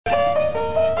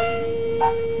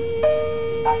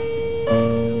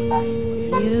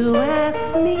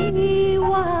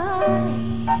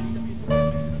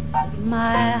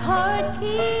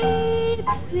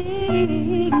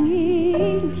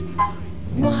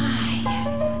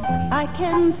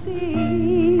can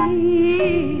see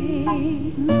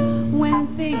when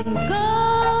things go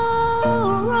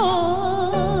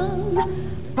wrong,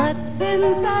 but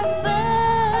since I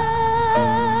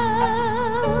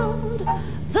found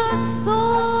the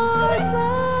source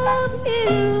of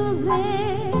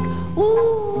music,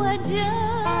 ooh, I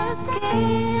just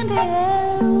can't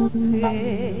help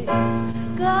it.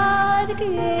 God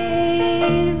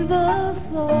gave the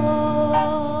song.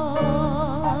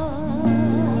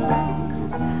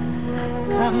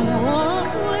 Come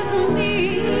walk with me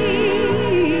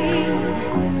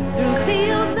through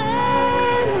fields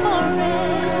and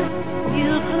forests.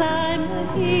 You'll climb the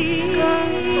hills,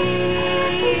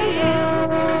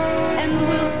 and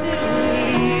we'll still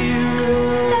hear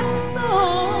that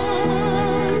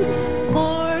song.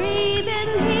 For even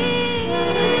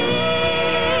here,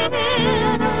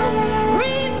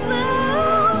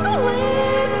 resound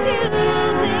with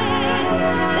music.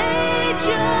 They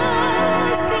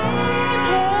just can't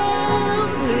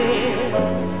help it.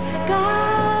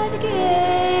 God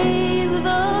gave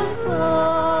the song.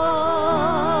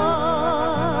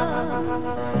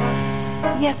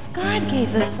 Yes, God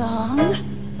gave the song.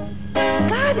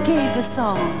 God gave the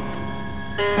song.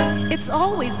 It's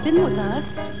always been with us.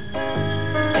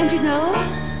 And you know,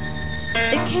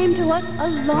 it came to us a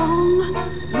long,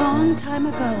 long time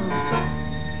ago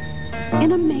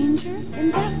in a manger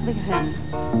in Bethlehem.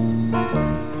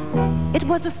 It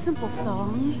was a simple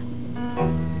song,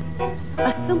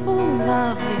 a simple,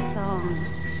 lovely song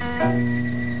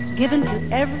given to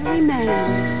every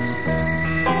man.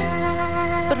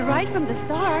 But right from the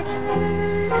start,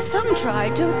 some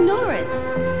tried to ignore it.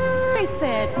 They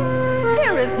said,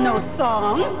 there is no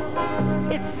song.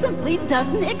 It simply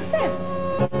doesn't exist.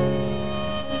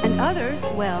 And others,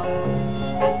 well,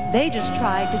 they just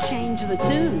tried to change the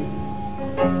tune.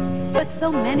 But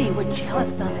so many were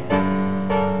jealous of it.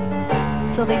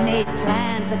 So they made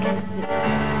plans against it.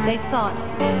 They thought,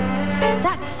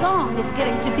 that song is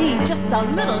getting to be just a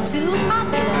little too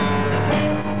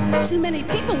popular. Too many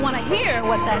people want to hear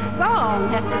what that song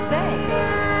has to say.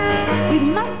 We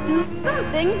must do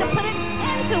something to put an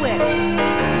end to it.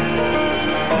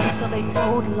 And so they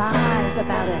told lies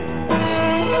about it.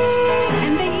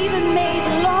 And they even made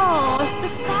laws to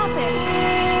stop it.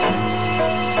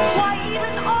 Why,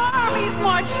 even armies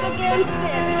marched against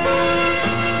it.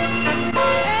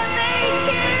 And they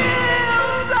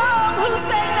killed some who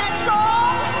sang that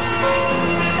song.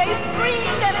 They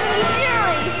screamed at it in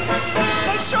fury.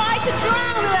 They tried to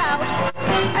drown it out.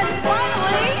 And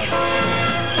finally,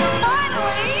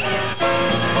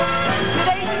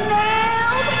 they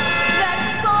nailed that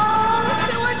song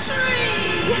to a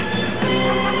tree.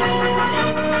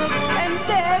 And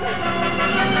then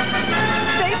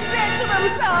they said to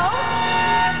themselves,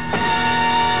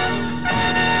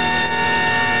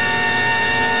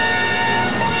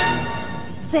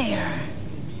 there,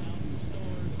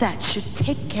 that should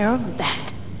take care of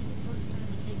that.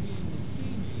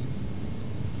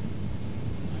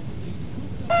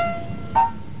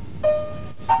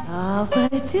 Oh,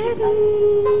 but it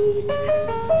didn't.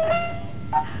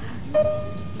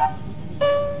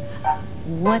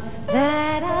 What's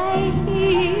that I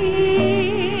hear?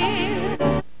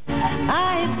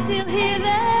 I still hear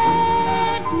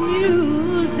that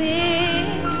music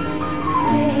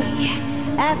day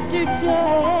after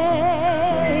day.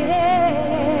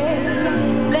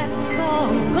 That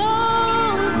song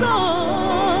goes on.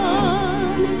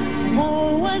 For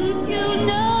once you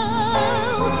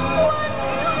know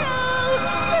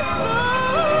the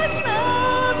source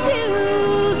of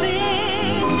music,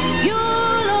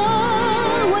 you'll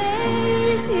always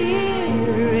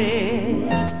hear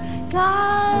it.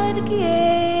 God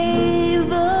gave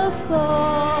the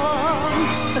song.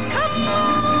 So come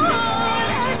on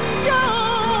and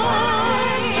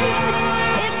join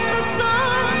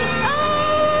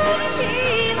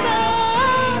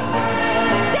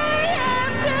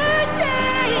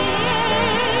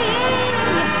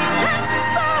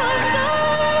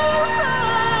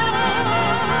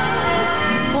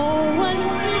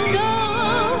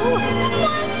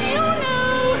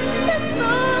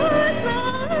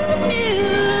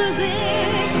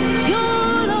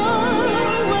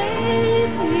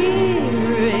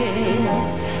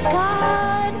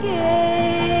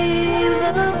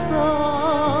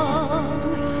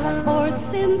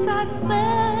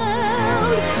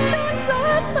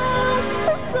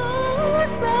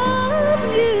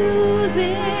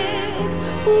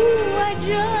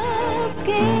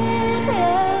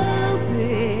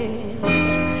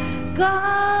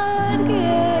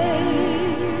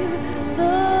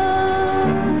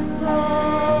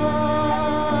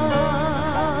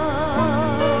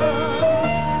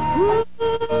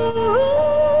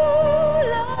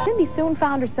soon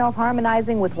found herself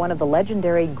harmonizing with one of the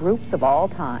legendary groups of all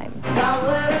time.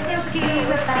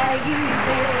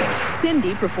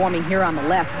 Cindy, performing here on the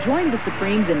left, joined the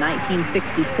Supremes in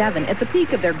 1967 at the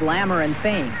peak of their glamour and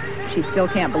fame. She still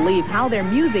can't believe how their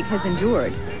music has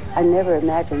endured. I never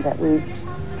imagined that we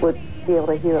would be able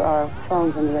to hear our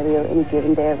songs on the radio any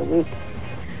given day of the week.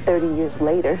 30 years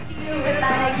later.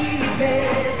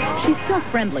 She's still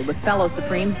friendly with fellow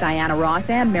Supremes Diana Ross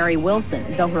and Mary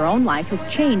Wilson, though her own life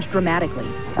has changed dramatically.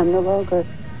 I'm no longer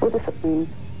with the Supremes,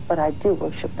 but I do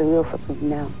worship the real Supreme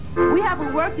now. We have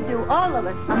a work to do, all of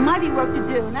us, a mighty work to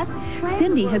do, and that's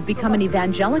Cindy has become an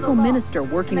evangelical minister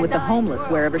working with the homeless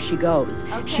wherever she goes.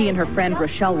 She and her friend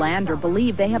Rochelle Lander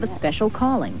believe they have a special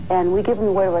calling. And we give them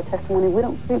the word of our testimony. We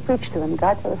don't preach to them.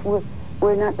 God tells us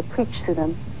we're not to preach to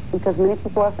them, because many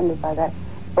people are offended by that.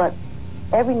 But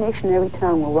every nation, every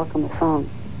tongue will welcome a song,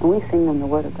 and we sing them the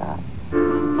word of God.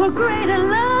 For greater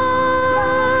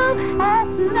love has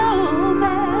no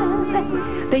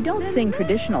bounds. They don't sing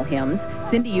traditional hymns.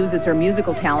 Cindy uses her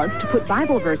musical talents to put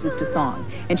Bible verses to song,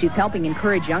 and she's helping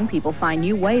encourage young people find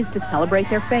new ways to celebrate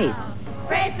their faith.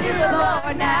 Praise to the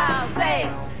Lord now, say.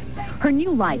 Her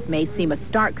new life may seem a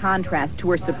stark contrast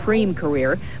to her Supreme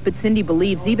career, but Cindy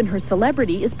believes even her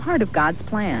celebrity is part of God's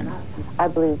plan. I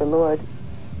believe the Lord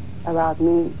allowed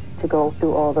me to go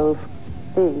through all those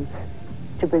things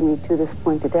to bring me to this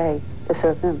point today to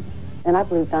serve Him. And I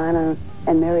believe Diana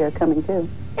and Mary are coming too.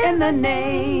 In the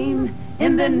name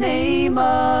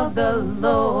of the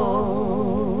Lord.